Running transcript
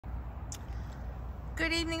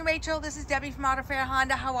Good evening, Rachel. This is Debbie from Auto Fair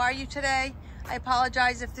Honda. How are you today? I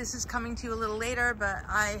apologize if this is coming to you a little later, but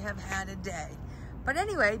I have had a day. But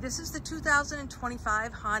anyway, this is the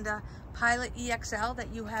 2025 Honda Pilot EXL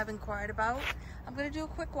that you have inquired about. I'm going to do a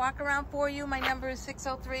quick walk around for you. My number is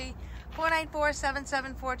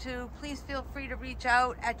 603-494-7742. Please feel free to reach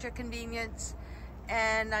out at your convenience.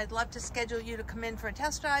 And I'd love to schedule you to come in for a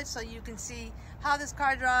test drive so you can see how this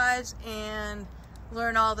car drives and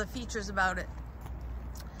learn all the features about it.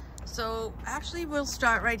 So actually we'll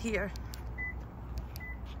start right here.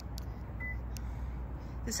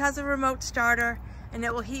 This has a remote starter and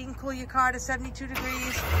it will heat and cool your car to 72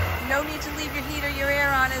 degrees. No need to leave your heat or your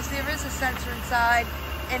air on, as there is a sensor inside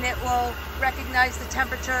and it will recognize the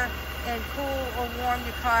temperature and cool or warm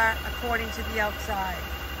your car according to the outside.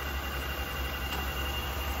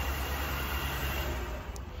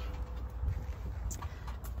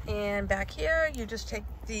 And back here, you just take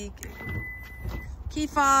the key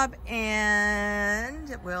fob and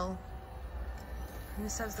it will, and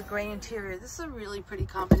this has the gray interior. This is a really pretty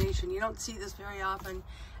combination. You don't see this very often.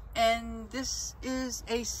 And this is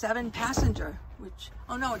a 7-passenger, which,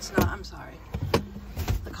 oh no, it's not, I'm sorry.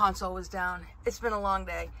 The console was down. It's been a long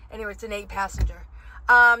day. Anyway, it's an 8-passenger.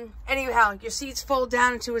 Anyhow, your seats fold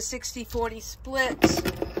down into a 60-40 split.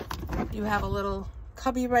 You have a little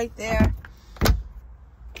cubby right there.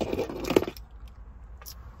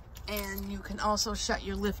 And you can also shut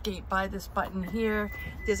your lift gate by this button here.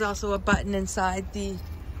 There's also a button inside the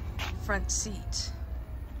front seat,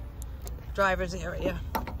 driver's area.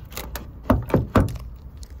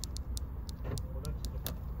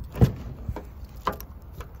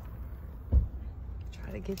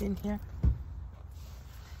 Try to get in here.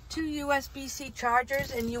 2 USB-C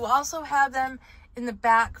chargers, and you also have them in the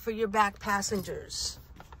back for your back passengers.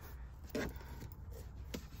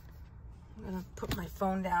 I'm gonna put my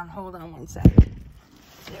phone down. Hold on one second.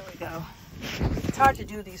 There we go. It's hard to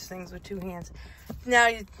do these things with 2 hands. Now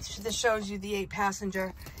this shows you the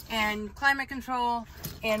 8-passenger and climate control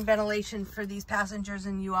and ventilation for these passengers,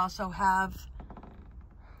 and you also have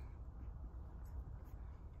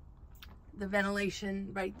the ventilation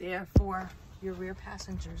right there for your rear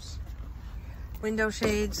passengers. Window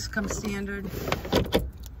shades come standard.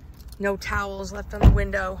 No towels left on the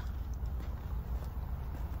window.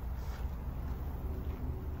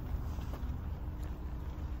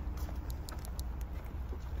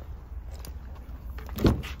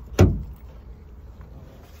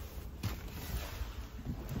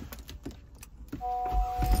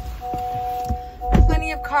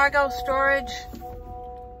 Plenty of cargo storage.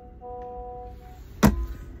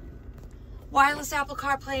 Wireless Apple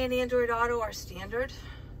CarPlay and Android Auto are standard.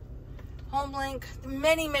 HomeLink,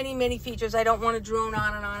 many features. I don't want to drone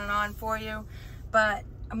on and on and on for you, but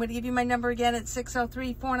I'm going to give you my number again at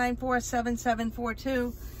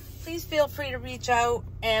 603-494-7742. Please feel free to reach out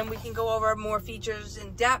and we can go over more features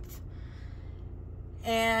in depth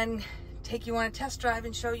and take you on a test drive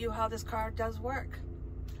and show you how this car does work.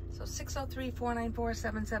 So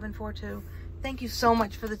 603-494-7742. Thank you so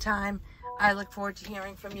much for the time. I look forward to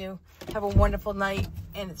hearing from you. Have a wonderful night,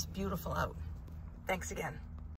 and it's beautiful out. Thanks again.